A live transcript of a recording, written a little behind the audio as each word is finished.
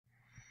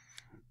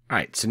All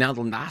right, so now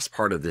the last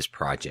part of this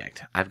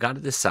project, I've got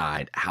to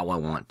decide how I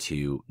want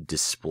to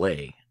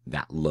display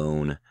that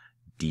loan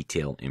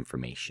detail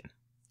information.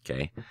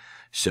 Okay,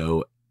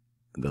 so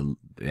the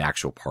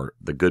actual part,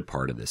 the good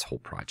part of this whole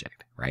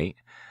project, right?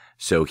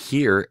 So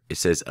here it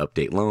says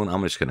update loan.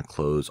 I'm just going to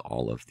close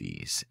all of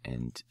these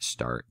and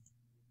start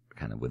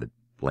kind of with a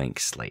blank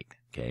slate.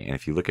 Okay, and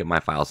if you look at my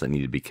files that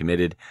need to be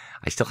committed,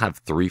 I still have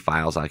 3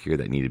 files out here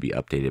that need to be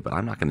updated, but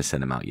I'm not going to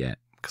send them out yet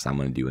because I'm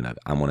going to do another.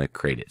 I want to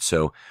create it.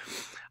 So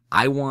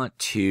I want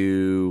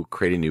to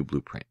create a new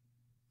blueprint.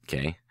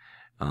 Okay,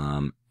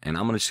 and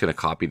I'm just going to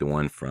copy the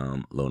one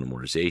from loan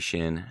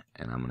amortization,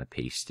 and I'm going to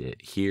paste it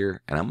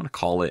here, and I'm going to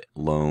call it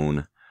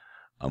loan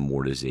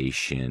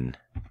amortization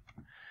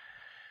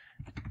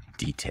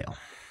detail.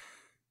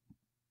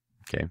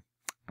 Okay,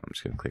 I'm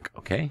just going to click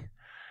OK.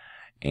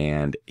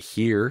 And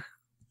here,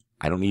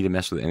 I don't need to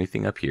mess with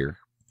anything up here,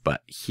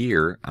 but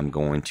here I'm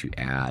going to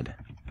add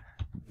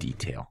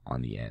detail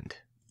on the end.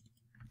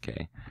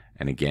 Okay,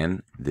 and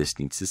again, this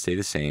needs to stay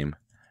the same,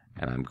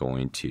 and I'm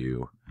going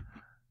to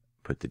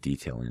put the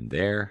detail in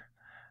there,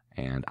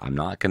 and I'm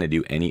not going to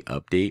do any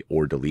update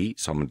or delete,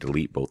 so I'm going to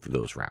delete both of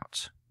those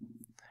routes.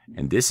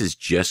 And this is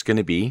just going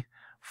to be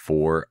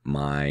for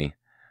my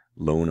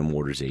loan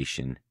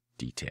amortization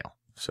detail.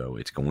 So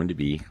it's going to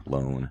be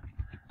loan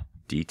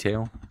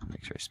detail,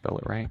 make sure I spell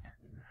it right,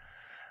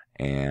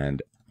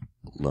 and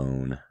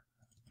loan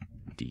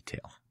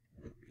detail.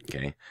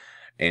 Okay,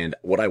 and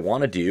what I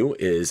want to do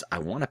is I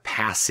want to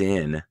pass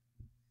in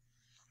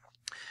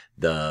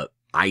the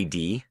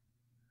ID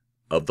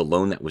of the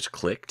loan that was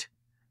clicked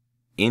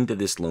into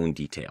this loan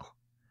detail,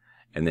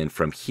 and then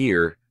from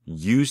here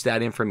use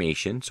that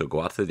information. So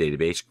go out to the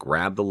database,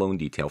 grab the loan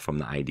detail from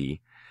the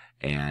ID,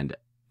 and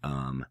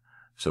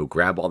so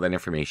grab all that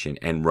information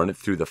and run it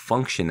through the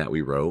function that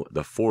we wrote,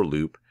 the for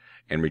loop,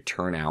 and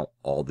return out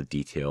all the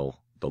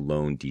detail, the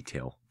loan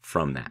detail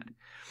from that.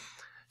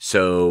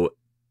 So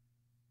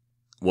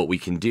what we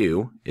can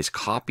do is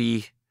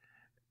copy.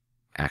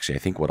 Actually, I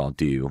think what I'll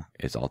do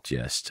is I'll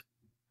just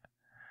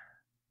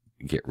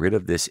get rid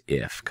of this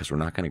if, because we're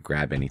not going to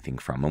grab anything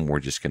from them. We're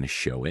just going to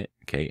show it.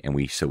 Okay,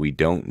 and so we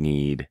don't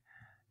need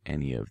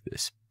any of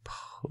this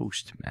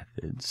post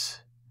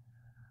methods.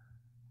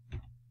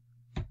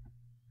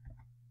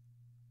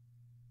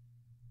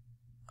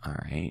 All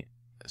right,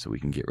 so we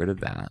can get rid of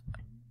that.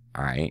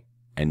 All right,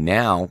 and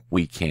now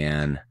we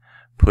can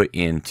put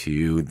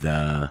into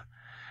the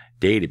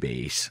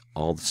database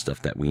all the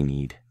stuff that we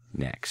need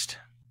next.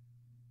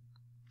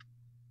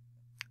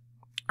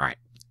 All right,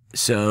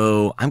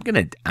 so I'm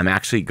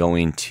actually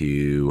going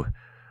to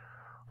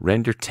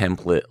render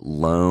template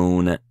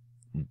loan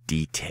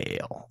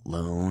detail,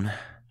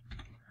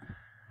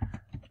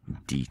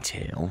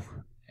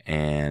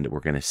 and we're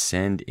going to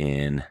send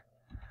in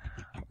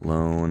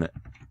loan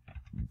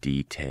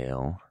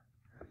detail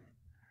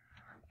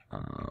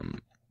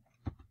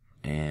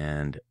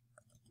and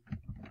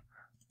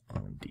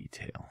loan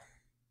detail,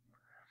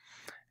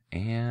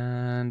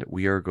 and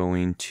we are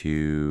going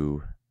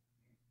to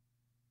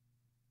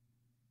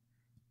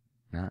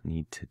not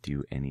need to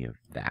do any of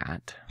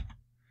that.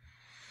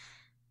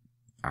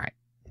 All right,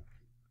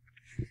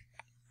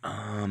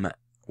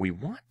 we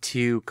want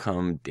to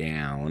come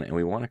down and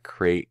we want to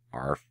create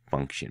our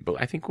function, but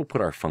I think we'll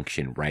put our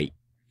function right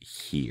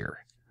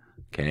here.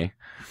 Okay,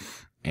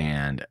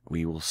 and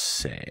we will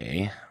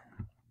say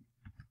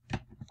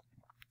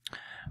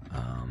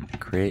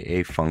create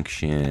a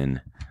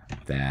function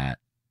that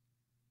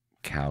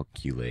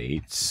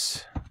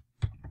calculates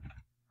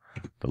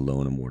the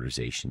loan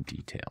amortization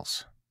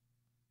details.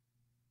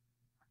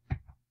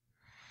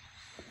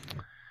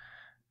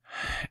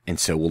 And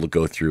so we'll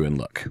go through and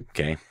look.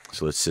 Okay,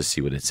 so let's just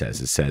see what it says.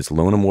 It says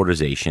loan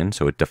amortization,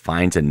 so it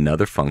defines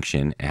another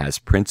function. It has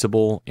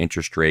principal,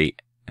 interest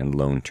rate, and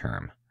loan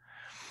term.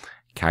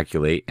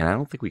 Calculate, and I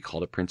don't think we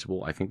called it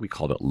principal. I think we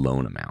called it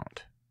loan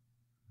amount.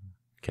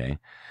 Okay,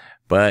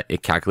 but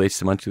it calculates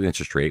the monthly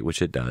interest rate, which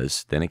it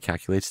does. Then it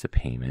calculates the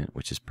payment,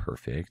 which is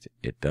perfect.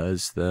 It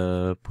does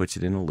puts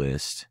it in a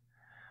list.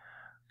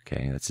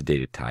 Okay, that's a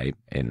data type,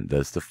 and it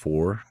does the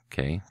for.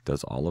 Okay,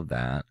 does all of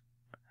that,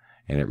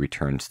 and it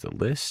returns the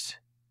list,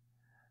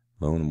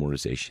 loan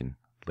amortization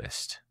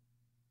list.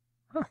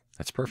 Oh,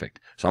 that's perfect.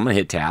 So I'm gonna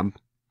hit tab.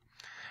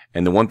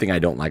 And the one thing I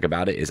don't like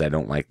about it is I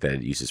don't like that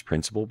it uses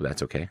principal, but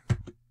that's okay.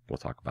 We'll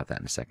talk about that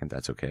in a second.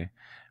 That's okay.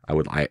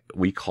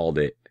 We called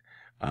it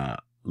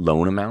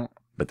loan amount,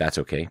 but that's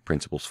okay.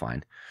 Principal's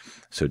fine.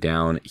 So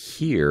down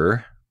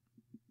here,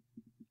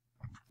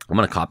 I'm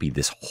going to copy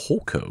this whole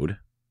code,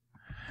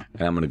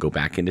 and I'm going to go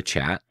back into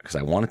chat because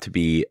I want it to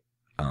be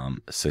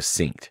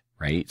succinct,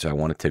 right? So I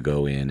want it to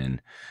go in, and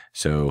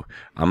so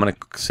I'm going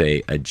to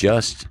say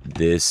adjust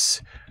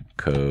this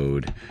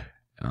code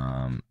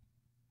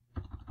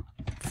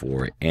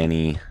for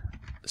any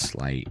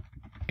slight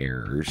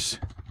errors.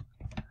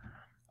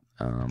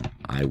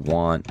 I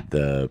want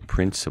the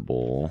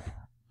principal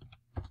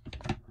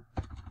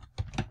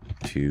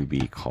to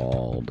be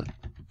called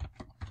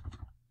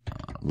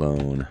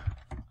loan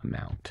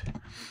amount.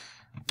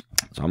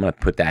 So I'm going to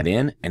put that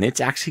in, and it's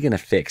actually going to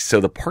fix. So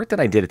the part that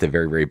I did at the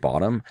very, very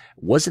bottom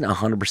wasn't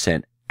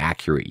 100%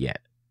 accurate yet.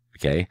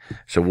 Okay,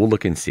 so we'll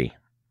look and see.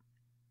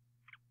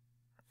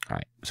 All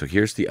right, so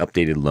here's the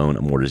updated loan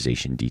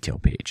amortization detail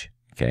page.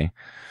 Okay,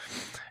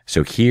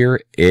 so here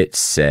it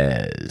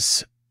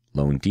says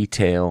loan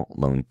detail,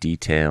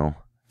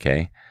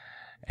 okay,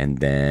 and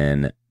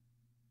then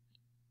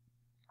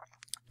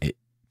it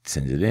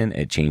sends it in.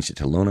 It changed it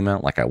to loan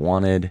amount like I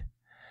wanted,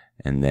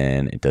 and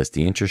then it does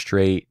the interest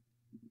rate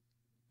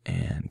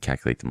and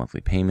calculate the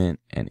monthly payment.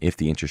 And if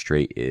the interest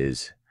rate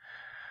is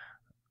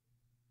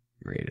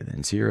greater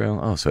than 0,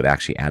 oh, so it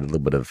actually added a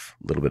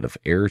little bit of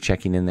error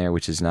checking in there,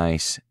 which is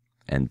nice.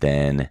 And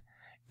then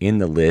in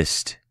the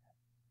list,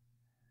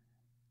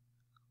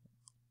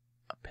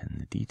 append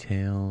the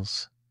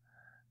details,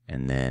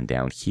 and then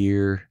down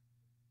here,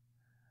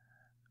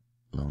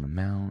 loan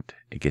amount.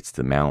 It gets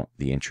the amount,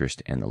 the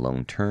interest, and the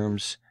loan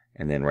terms.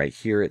 And then right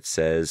here it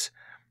says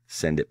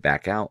send it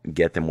back out,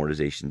 get the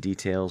amortization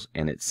details,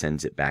 and it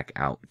sends it back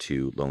out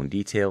to loan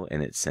detail,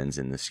 and it sends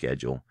in the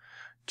schedule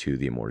to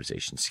the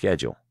amortization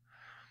schedule.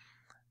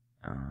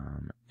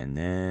 And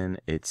then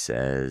it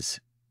says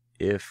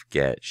if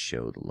get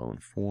show the loan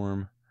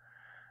form.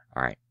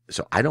 All right,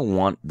 so I don't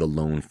want the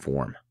loan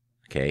form.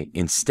 Okay,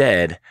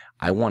 instead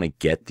I want to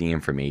get the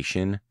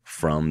information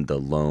from the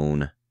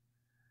loan,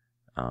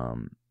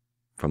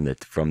 from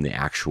the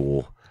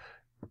actual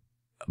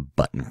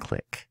button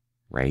click,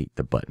 right?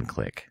 The button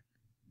click.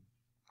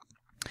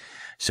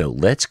 So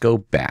let's go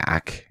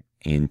back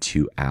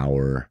into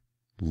our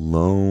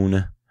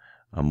loan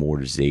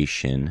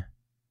amortization,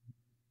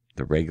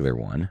 the regular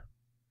one.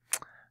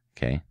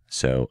 Okay,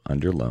 so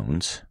under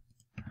loans,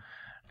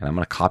 and I'm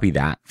going to copy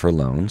that for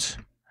loans,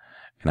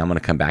 and I'm going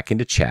to come back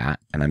into chat,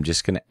 and I'm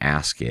just going to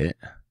ask it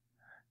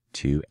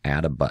to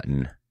add a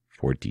button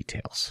for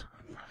details.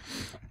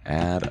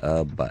 Add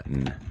a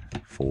button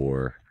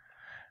for,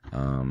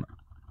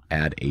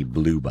 add a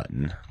blue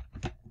button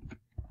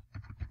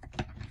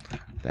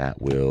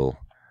that will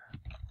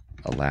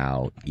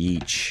allow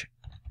each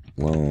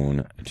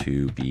loan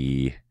to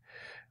be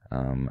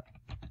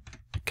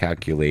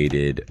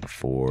calculated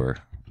for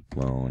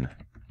loan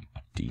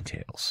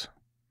details.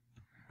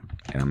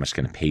 And I'm just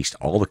going to paste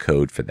all the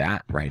code for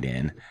that right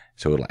in,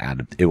 so it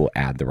will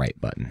add the right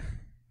button.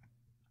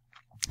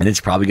 And it's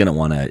probably going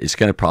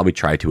to probably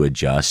try to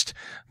adjust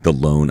the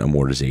loan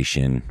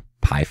amortization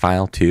pie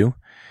file too.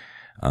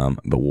 But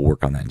we'll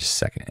work on that in just a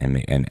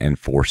second and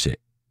force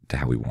it to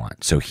how we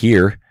want. So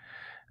here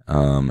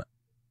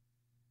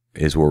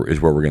is where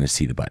we're going to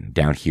see the button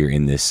down here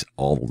in this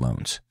all the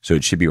loans. So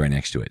it should be right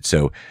next to it.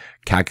 So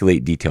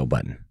calculate detail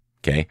button.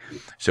 Okay.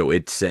 So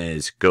it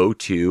says go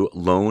to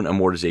loan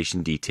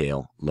amortization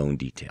detail, loan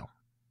detail.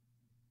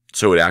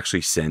 So it actually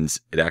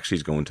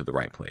is going to the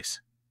right place.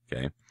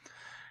 Okay.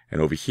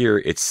 And over here,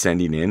 it's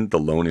sending in the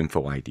loan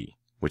info ID,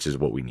 which is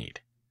what we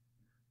need.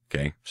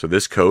 Okay. So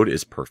this code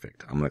is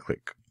perfect. I'm going to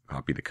click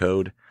copy the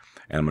code,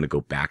 and I'm going to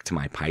go back to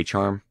my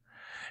PyCharm,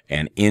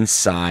 and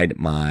inside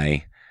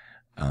my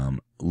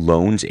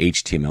loans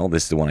HTML,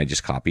 this is the one I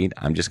just copied.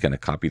 I'm just going to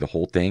copy the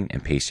whole thing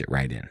and paste it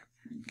right in.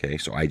 Okay,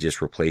 so I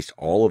just replaced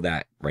all of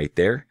that right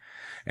there.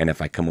 And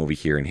if I come over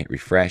here and hit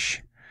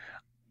refresh,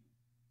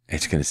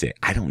 it's going to say,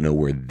 I don't know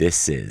where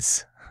this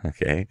is.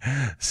 Okay,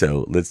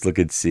 so let's look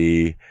and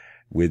see,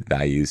 with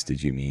values,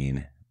 did you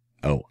mean?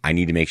 Oh, I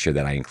need to make sure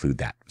that I include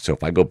that. So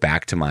if I go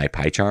back to my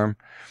PyCharm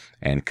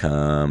and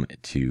come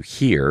to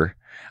here,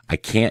 I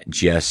can't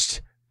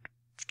just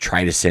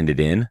try to send it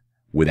in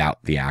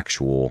without the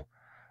actual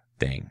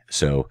thing.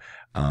 So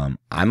I'm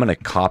going to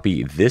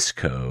copy this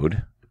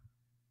code.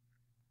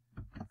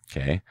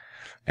 Okay,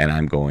 and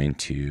I'm going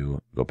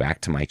to go back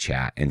to my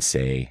chat and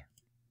say,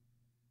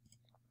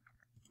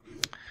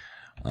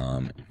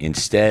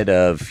 instead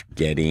of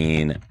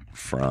getting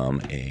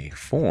from a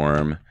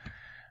form,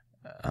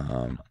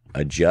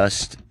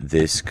 adjust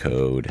this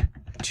code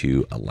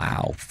to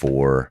allow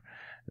for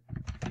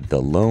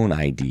the loan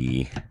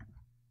ID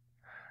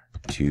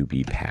to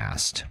be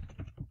passed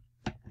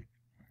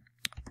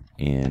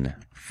in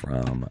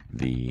from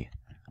the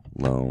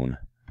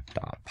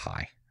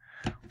loan.py,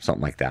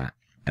 something like that.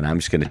 And I'm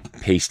just going to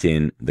paste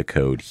in the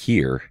code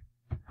here,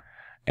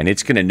 and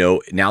it's going to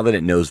know, now that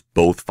it knows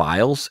both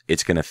files,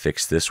 it's going to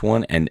fix this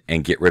one and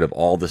get rid of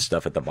all the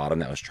stuff at the bottom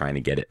that was trying to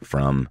get it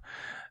from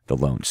the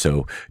loan.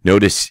 So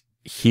notice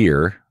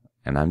here,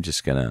 and I'm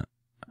just going to,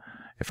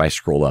 if I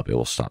scroll up, it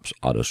will stop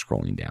auto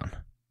scrolling down.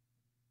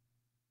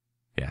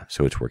 Yeah,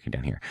 so it's working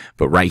down here.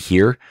 But right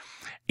here,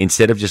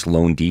 instead of just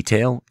loan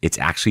detail, it's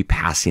actually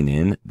passing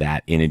in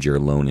that integer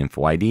loan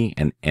info ID,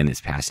 and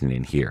it's passing it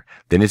in here.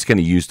 Then it's going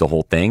to use the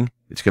whole thing.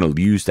 It's going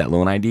to use that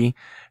loan ID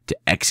to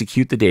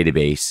execute the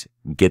database,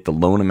 get the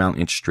loan amount,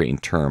 interest rate,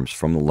 and terms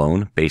from the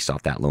loan based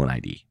off that loan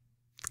ID.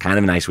 It's kind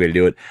of a nice way to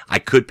do it. I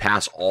could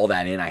pass all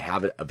that in. I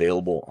have it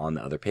available on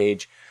the other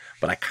page,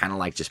 but I kind of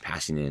like just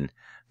passing in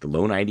the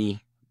loan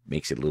ID.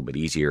 Makes it a little bit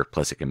easier.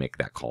 Plus, it can make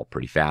that call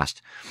pretty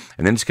fast.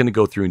 And then it's going to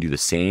go through and do the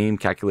same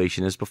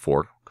calculation as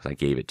before, because I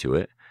gave it to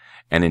it.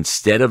 And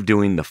instead of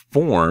doing the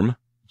form,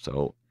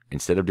 So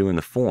instead of doing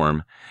the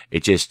form,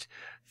 it just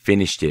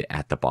finished it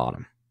at the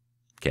bottom.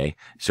 Okay,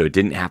 so it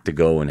didn't have to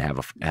go and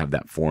have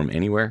that form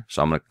anywhere.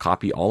 So I'm going to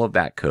copy all of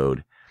that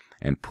code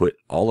and put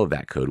all of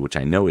that code, which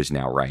I know is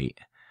now right,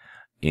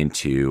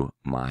 into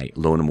my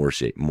loan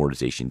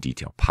amortization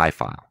detail py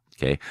file.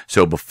 Okay,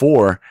 so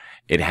before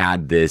it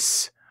had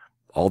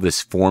all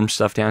this form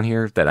stuff down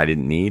here that I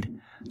didn't need.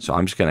 So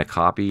I'm just going to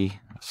copy,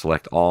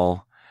 select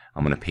all.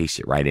 I'm going to paste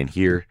it right in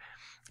here.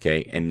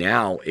 Okay, and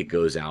now it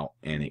goes out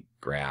and it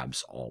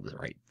grabs all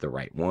the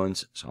right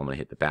ones. So I'm going to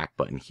hit the back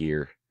button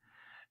here,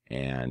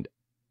 and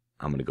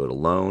I'm going to go to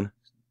loan,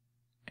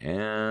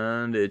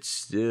 and it's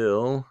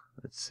still,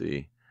 let's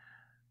see,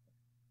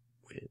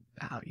 with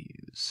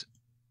values.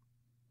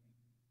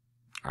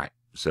 All right,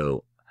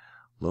 so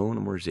loan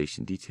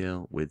amortization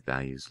detail with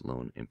values,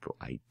 loan info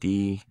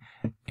ID,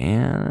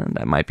 and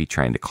I might be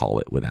trying to call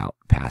it without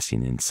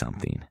passing in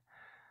something.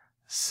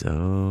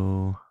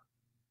 So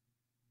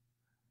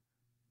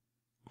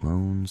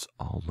loans,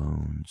 all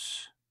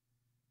loans.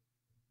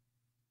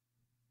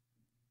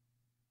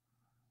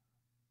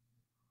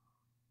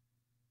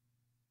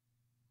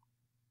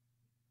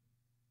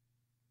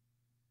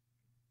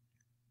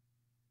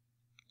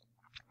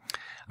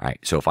 All right,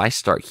 so if I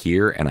start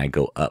here and I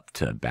go up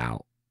to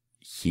about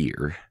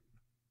here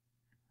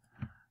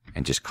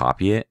and just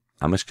copy it,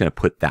 I'm just going to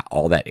put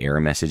all that error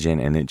message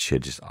in, and it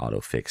should just auto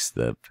fix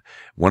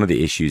one of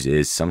the issues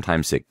is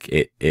sometimes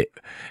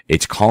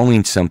it's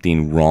calling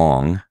something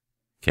wrong.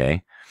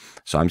 Okay,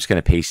 so I'm just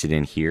going to paste it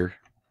in here,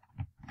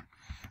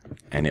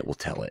 and it will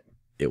tell it.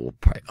 It will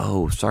probably,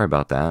 oh, sorry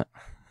about that.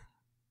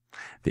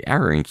 The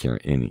error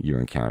you're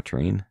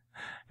encountering,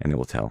 and it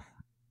will tell.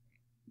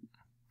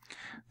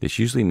 This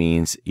usually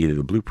means either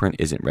the blueprint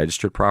isn't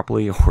registered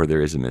properly or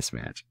there is a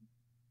mismatch.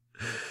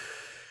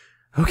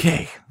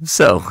 Okay,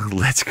 so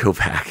let's go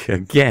back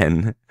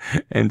again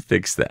and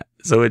fix that.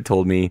 So it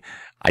told me,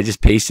 I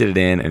just pasted it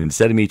in, and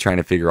instead of me trying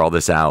to figure all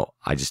this out,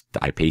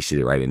 I pasted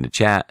it right into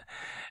chat.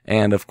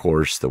 And of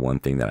course, the one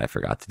thing that I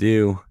forgot to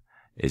do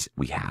is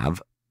we have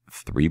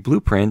 3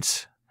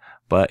 blueprints,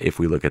 but if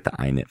we look at the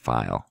init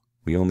file,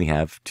 we only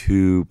have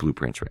 2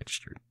 blueprints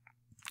registered.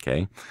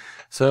 Okay,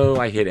 so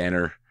I hit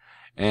enter,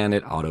 and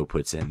it auto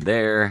puts in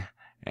there,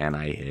 and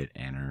I hit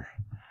enter,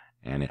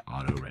 and it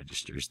auto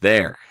registers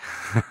there.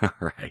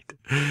 Right.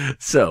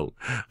 So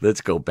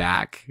let's go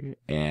back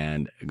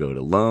and go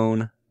to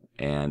loan,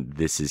 and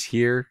this is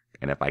here.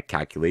 And if I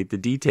calculate the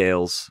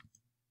details,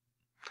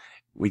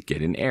 we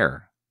get an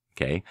error.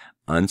 Okay,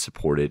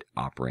 unsupported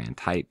operand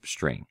type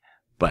string,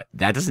 but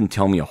that doesn't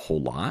tell me a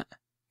whole lot.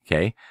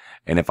 Okay,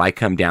 and if I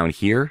come down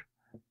here,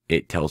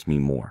 it tells me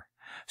more.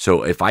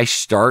 So if I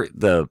start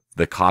the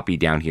copy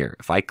down here,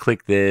 if I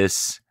click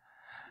this,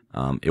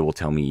 it will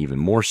tell me even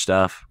more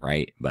stuff,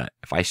 right? But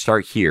if I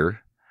start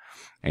here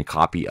and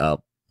copy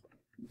up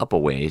a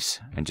ways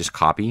and just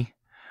copy,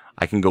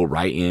 I can go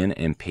right in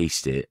and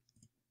paste it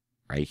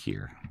right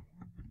here,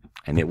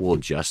 and it will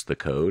adjust the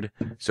code.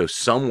 So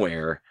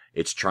somewhere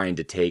it's trying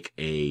to take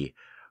a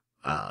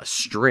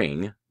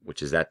string,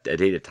 which is a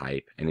data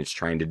type, and it's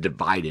trying to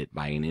divide it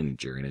by an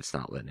integer, and it's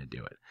not letting it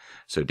do it.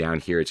 So down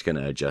here, it's going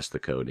to adjust the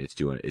code.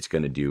 It's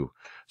going to do,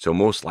 so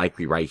most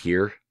likely right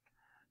here,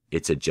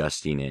 it's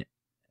adjusting it,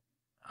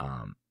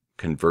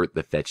 convert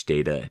the fetch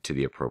data to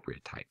the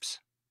appropriate types.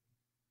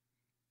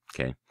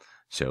 Okay,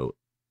 so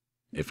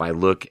if I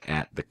look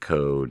at the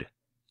code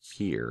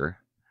here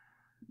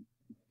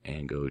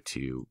and go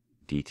to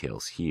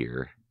details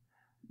here,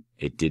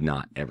 it did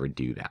not ever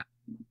do that.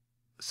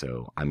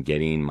 So I'm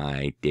getting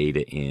my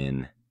data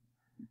in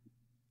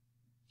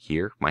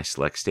here, my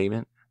select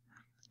statement,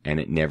 and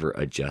it never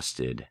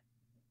adjusted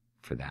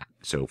for that.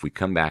 So if we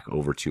come back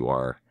over to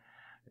our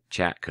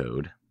chat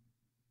code,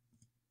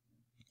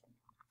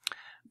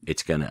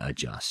 it's going to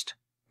adjust.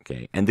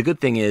 Okay, and the good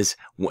thing is,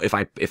 if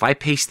I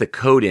paste the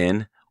code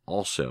in,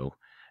 also,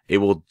 it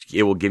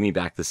will give me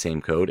back the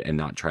same code and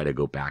not try to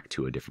go back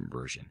to a different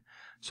version.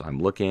 So I'm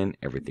looking,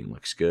 everything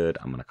looks good.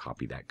 I'm going to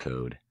copy that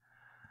code,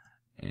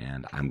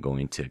 and I'm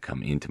going to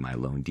come into my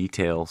loan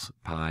details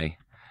py,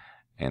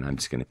 and I'm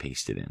just going to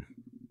paste it in.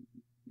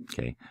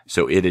 Okay,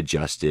 so it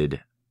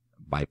adjusted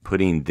by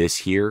putting this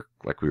here,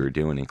 like we were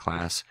doing in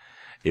class.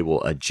 It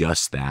will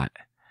adjust that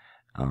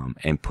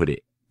and put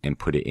it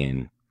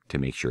in to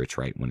make sure it's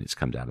right when it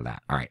comes out of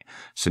that. All right,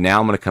 so now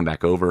I'm going to come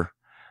back over.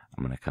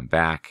 I'm going to come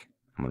back.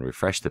 I'm going to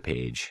refresh the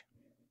page.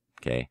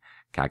 Okay,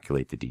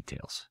 calculate the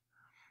details.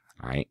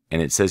 All right,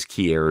 and it says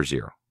key error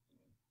 0.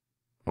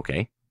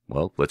 Okay,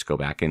 well, let's go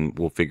back and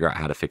we'll figure out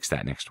how to fix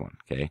that next one.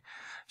 Okay,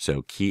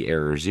 so key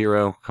error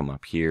 0, come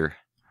up here,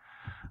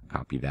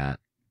 copy that,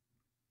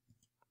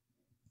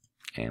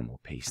 and we'll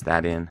paste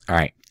that in. All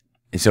right,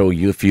 and so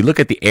if you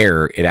look at the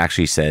error, it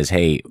actually says,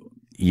 hey,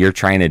 you're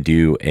trying to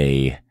do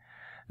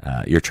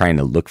you're trying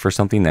to look for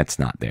something that's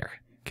not there.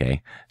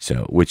 Okay,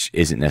 so which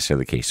isn't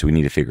necessarily the case. So we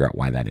need to figure out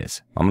why that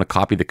is. I'm going to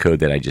copy the code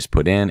that I just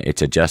put in.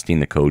 It's adjusting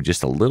the code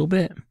just a little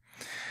bit.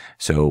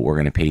 So we're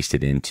going to paste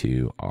it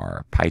into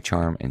our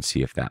PyCharm and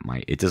see if that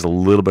it does a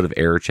little bit of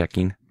error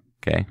checking.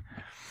 Okay,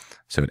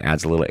 So it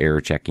adds a little error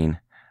checking.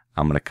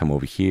 I'm going to come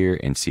over here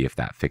and see if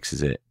that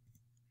fixes it.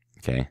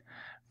 Okay.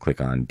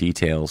 Click on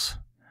details,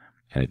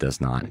 and it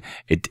does not.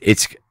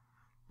 It's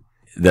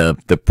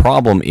the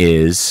problem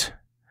is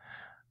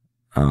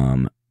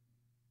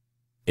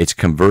it's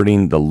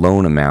converting the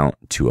loan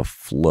amount to a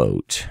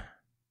float.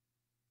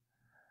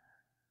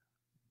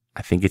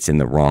 I think it's in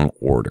the wrong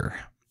order.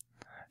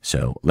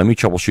 So let me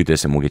troubleshoot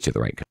this and we'll get you the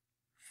right code.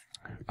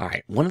 All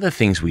right, one of the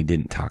things we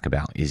didn't talk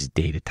about is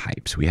data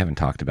types. We haven't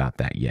talked about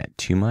that yet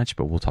too much,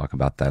 but we'll talk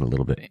about that a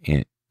little bit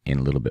in a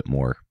little bit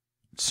more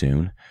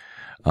soon.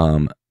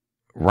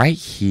 Right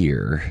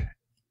here,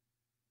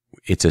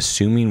 it's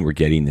assuming we're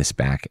getting this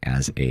back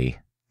as a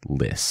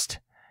list,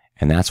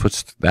 and that's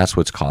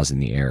what's causing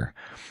the error.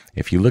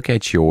 If you look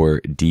at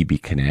your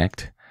DB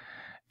Connect,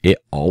 it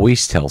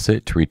always tells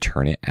it to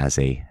return it as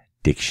a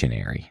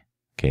dictionary.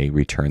 Okay,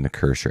 return the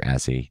cursor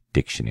as a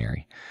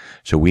dictionary.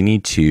 So we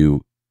need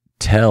to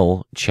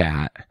tell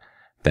chat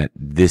that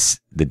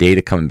the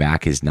data coming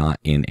back is not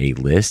in a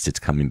list, it's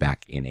coming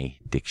back in a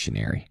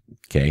dictionary.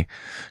 Okay,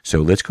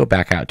 so let's go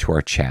back out to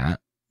our chat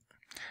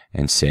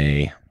and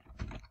say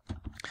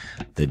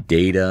the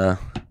data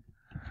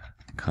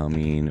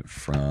coming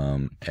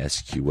from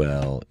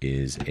SQL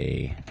is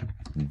a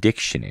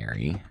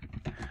dictionary,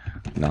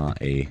 not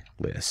a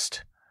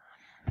list.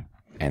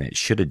 And it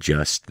should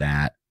adjust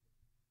that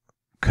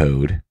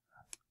code.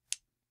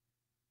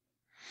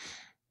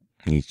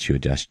 Needs to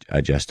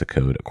adjust the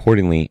code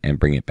accordingly and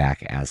bring it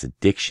back as a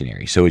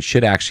dictionary. So it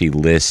should actually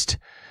list,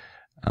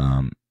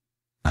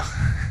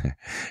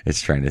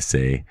 it's trying to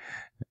say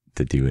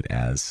to do it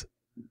as,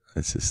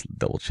 let's just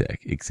double check.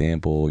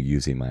 Example,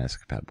 using MySQL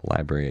compatible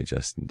library,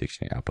 adjusting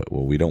dictionary output.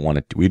 Well, we don't want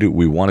it,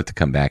 we want it to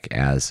come back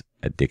as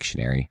a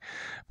dictionary.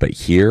 But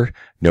here,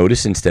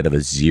 notice instead of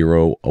a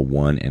 0, a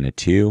 1, and a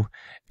 2,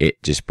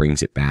 it just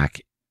brings it back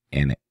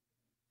and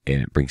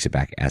it brings it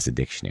back as a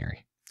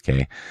dictionary.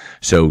 Okay,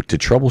 so to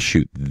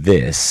troubleshoot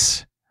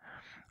this,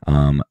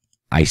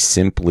 I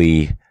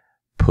simply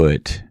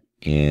put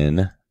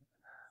in,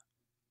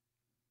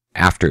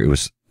 after it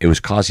was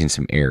causing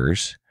some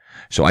errors,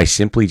 so I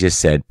simply just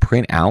said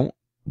print out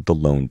the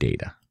loan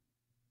data.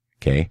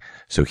 Okay,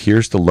 so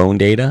here's the loan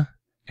data,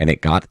 and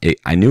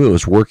I knew it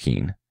was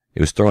working. It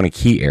was throwing a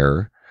key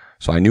error,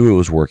 so I knew it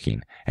was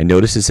working. And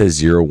notice it says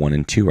 0, 1,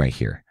 and 2 right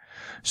here.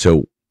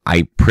 So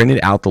I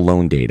printed out the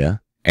loan data,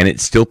 and it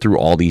still threw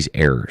all these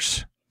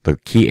errors. The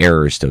key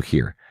error is still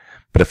here.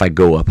 But if I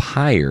go up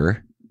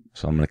higher,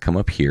 so I'm going to come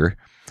up here,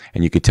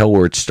 and you could tell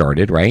where it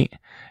started, right?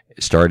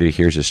 It started,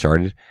 here's it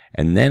started.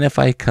 And then if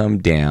I come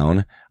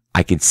down,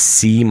 I can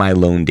see my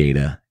loan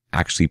data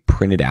actually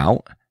printed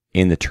out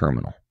in the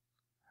terminal.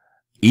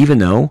 Even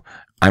though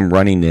I'm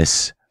running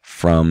this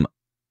from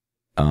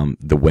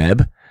the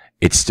web,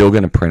 it's still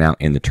going to print out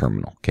in the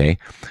terminal, okay?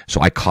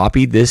 So I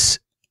copied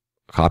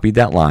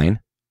that line,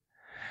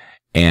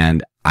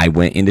 and I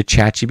went into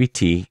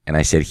ChatGPT and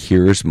I said,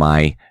 here's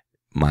my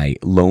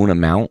loan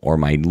amount or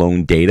my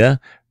loan data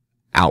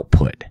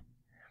output.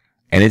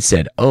 And it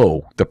said,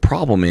 oh, the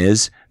problem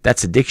is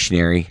that's a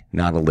dictionary,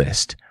 not a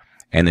list.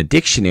 And a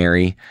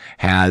dictionary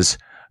has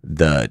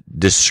the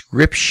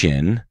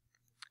description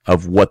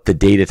of what the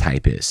data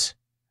type is.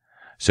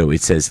 So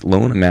it says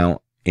loan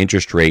amount,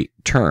 interest rate,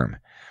 term.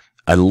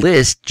 A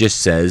list just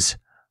says,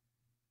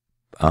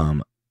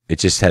 it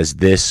just has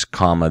this,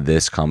 comma,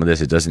 this, comma, this.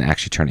 It doesn't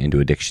actually turn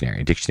into a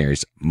dictionary. A dictionary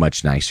is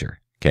much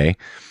nicer, okay?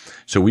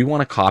 So we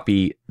want to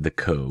copy the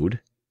code,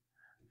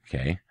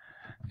 okay?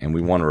 And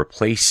we want to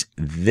replace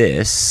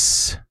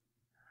this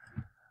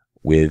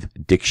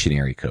with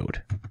dictionary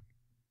code,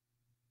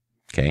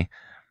 okay?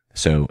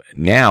 So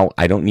now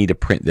I don't need to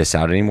print this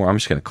out anymore. I'm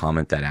just going to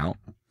comment that out,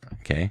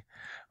 okay?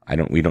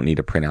 We don't need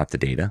to print out the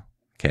data,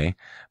 okay?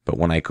 But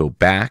when I go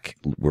back,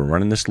 we're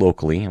running this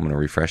locally. I'm going to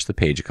refresh the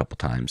page a couple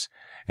times,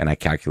 and I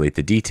calculate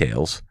the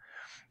details.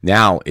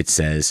 Now it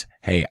says,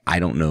 hey, I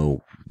don't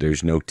know,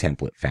 there's no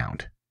template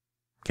found,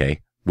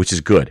 okay? Which is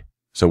good.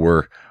 So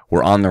we're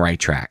on the right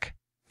track,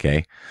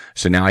 okay?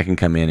 So now I can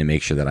come in and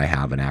make sure that I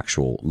have an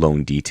actual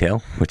loan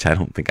detail, which I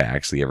don't think I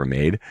actually ever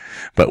made,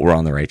 but we're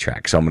on the right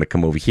track. So I'm going to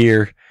come over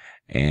here,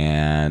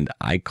 and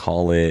I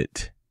call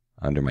it,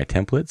 under my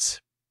templates,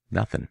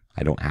 nothing.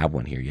 I don't have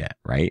one here yet,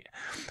 right?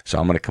 So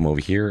I'm going to come over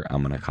here,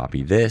 I'm going to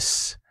copy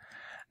this,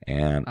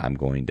 and I'm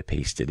going to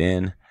paste it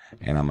in,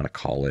 and I'm going to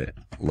call it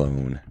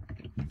loan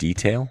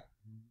detail.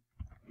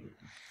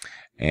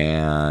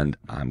 And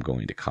I'm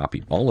going to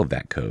copy all of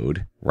that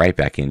code right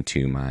back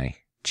into my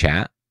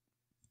chat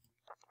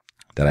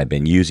that I've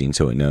been using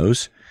so it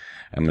knows.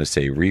 I'm going to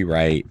say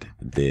rewrite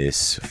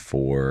this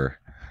for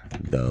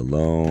the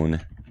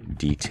loan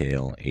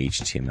detail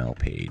HTML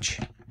page.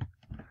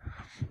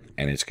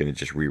 And it's going to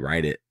just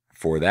rewrite it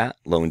for that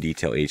loan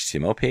detail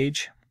HTML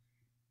page.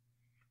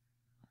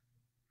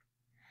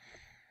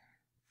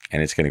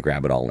 And it's going to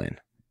grab it all in.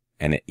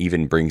 And it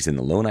even brings in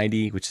the loan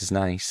ID, which is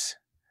nice.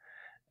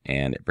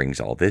 And it brings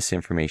all this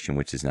information,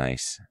 which is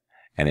nice.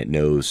 And it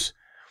knows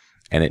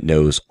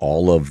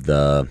all of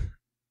the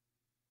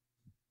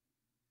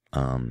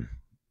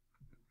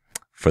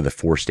for the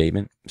for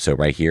statement. So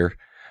right here,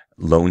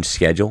 loan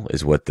schedule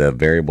is what the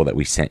variable that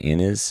we sent in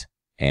is,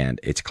 and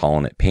it's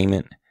calling it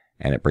payment,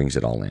 and it brings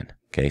it all in.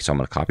 Okay, so I'm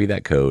going to copy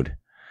that code.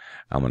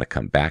 I'm going to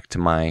come back to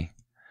my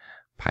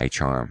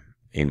PyCharm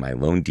in my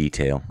loan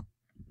detail.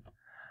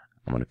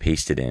 I'm going to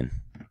paste it in.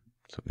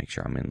 So make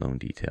sure I'm in loan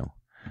detail.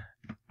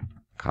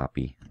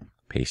 Copy,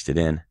 paste it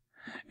in.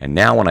 And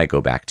now when I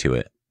go back to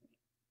it,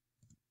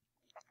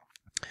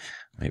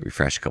 let me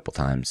refresh a couple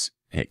times,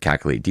 hit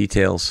calculate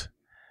details.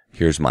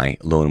 Here's my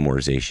loan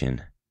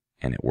amortization,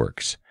 and it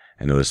works.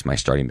 And notice my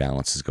starting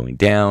balance is going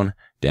down,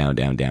 down,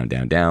 down, down,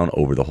 down, down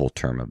over the whole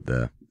term of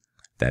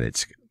that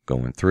it's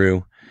going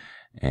through,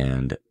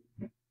 and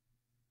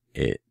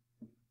it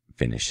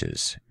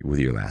finishes with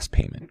your last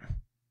payment.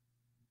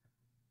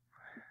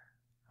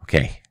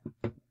 Okay.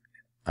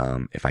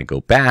 If I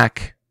go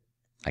back,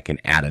 I can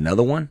add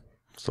another one.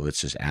 So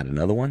let's just add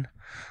another one.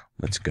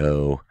 Let's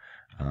go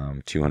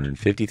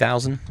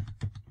 250,000,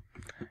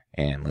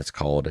 and let's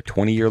call it a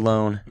 20-year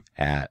loan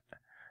at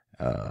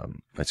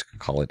let's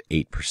call it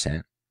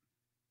 8%,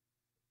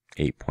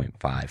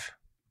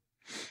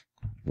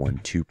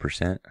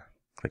 8.512%.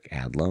 Click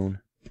add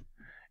loan,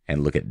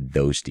 and look at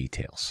those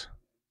details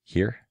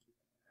here.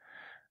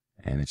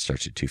 And it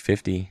starts at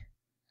 250,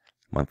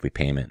 monthly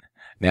payment.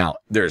 Now,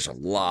 there's a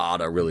lot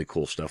of really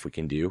cool stuff we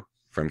can do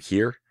from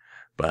here,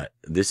 but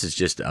this is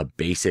just a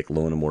basic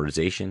loan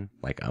amortization,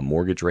 like a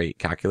mortgage rate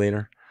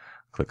calculator.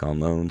 Click on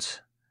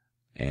loans,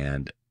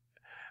 and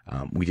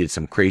we did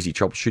some crazy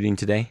troubleshooting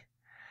today,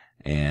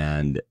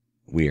 and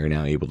we are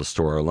now able to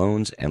store our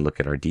loans and look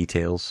at our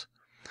details.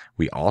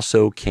 We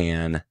also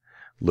can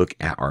look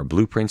at our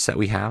blueprints that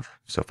we have.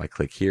 So if I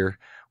click here,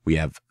 we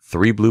have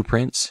 3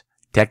 blueprints.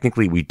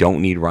 Technically, we don't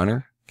need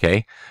runner.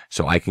 Okay.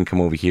 So I can come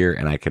over here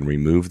and I can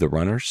remove the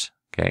runners.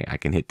 Okay. I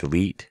can hit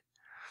delete.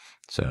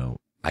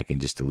 So I can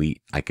just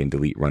delete. I can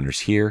delete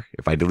runners here.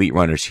 If I delete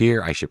runners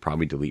here, I should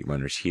probably delete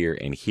runners here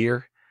and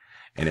here.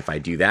 And if I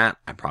do that,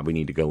 I probably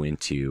need to go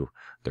into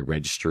the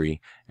registry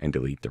and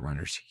delete the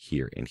runners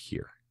here and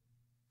here.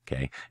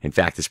 Okay. In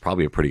fact, it's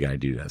probably a pretty good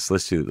idea to do that. So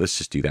let's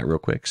just do that real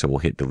quick. So we'll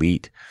hit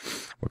delete.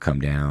 We'll come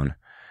down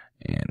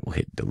and we'll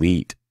hit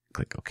delete.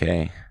 Click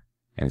OK.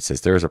 And it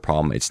says there's a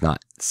problem. It's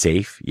not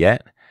safe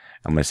yet.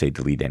 I'm going to say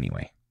delete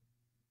anyway.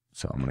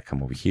 So I'm going to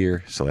come over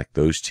here, select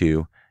those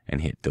 2, and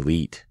hit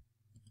delete.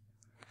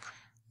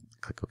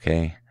 Click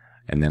OK.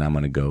 And then I'm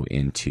going to go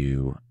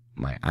into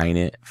my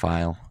init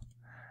file.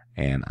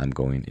 And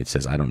it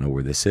says I don't know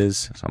where this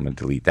is. So I'm going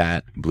to delete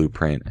that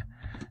blueprint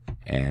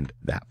and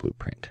that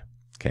blueprint.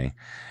 Okay,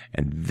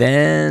 and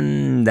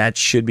then that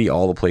should be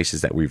all the places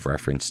that we've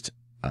referenced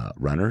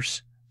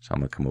runners. So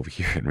I'm going to come over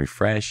here and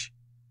refresh.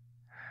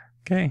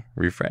 Okay,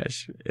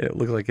 refresh. It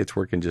looks like it's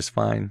working just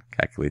fine.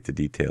 Calculate the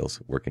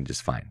details, working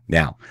just fine.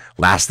 Now,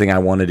 last thing I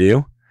want to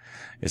do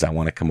is I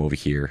want to come over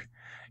here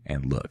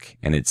and look.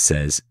 And it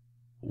says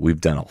we've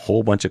done a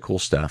whole bunch of cool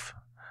stuff.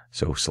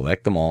 So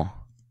select them all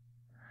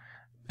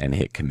and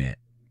hit commit.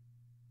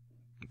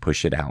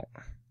 Push it out.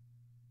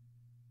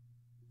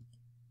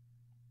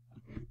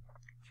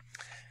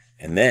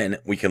 And then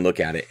we can look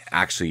at it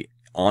actually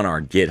on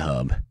our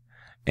GitHub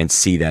and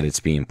see that it's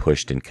being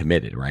pushed and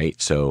committed,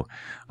 right? So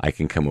I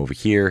can come over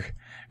here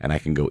and I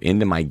can go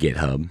into my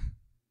GitHub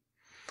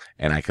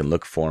and I can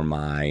look for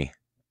my,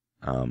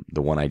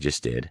 the one I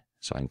just did.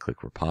 So I can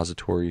click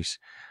repositories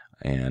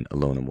and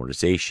loan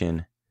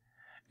amortization,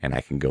 and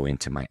I can go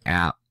into my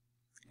app,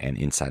 and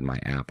inside my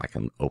app, I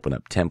can open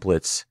up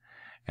templates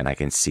and I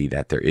can see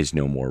that there is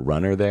no more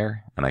runner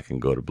there, and I can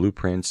go to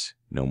blueprints,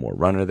 no more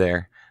runner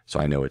there. So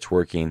I know it's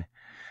working.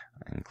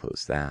 I can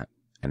close that.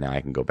 And now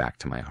I can go back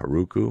to my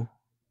Heroku,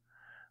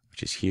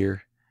 which is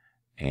here,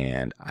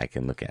 and I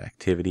can look at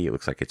activity. It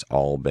looks like it's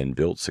all been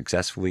built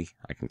successfully.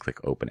 I can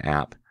click open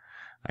app.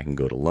 I can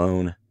go to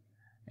loan,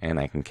 and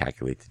I can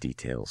calculate the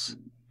details,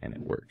 and it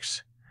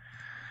works.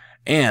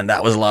 And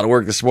that was a lot of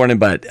work this morning,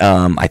 but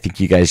I think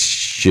you guys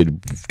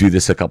should do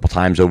this a couple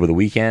times over the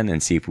weekend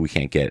and see if we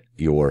can't get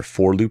your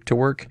for loop to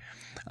work.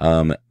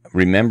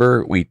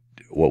 Remember,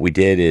 what we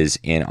did is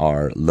in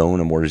our loan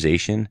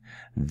amortization,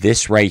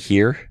 this right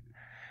here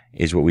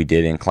is what we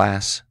did in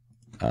class.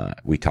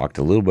 We talked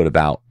a little bit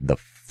about the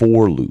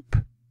for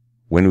loop.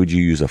 When would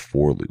you use a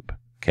for loop?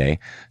 Okay,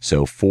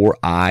 so for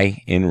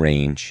I in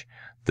range,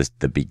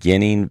 the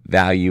beginning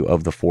value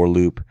of the for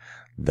loop,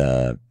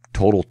 the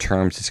total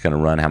terms it's going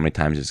to run, how many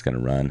times it's going to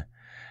run,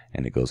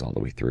 and it goes all the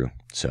way through.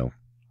 So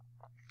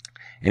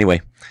anyway,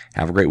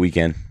 have a great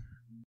weekend.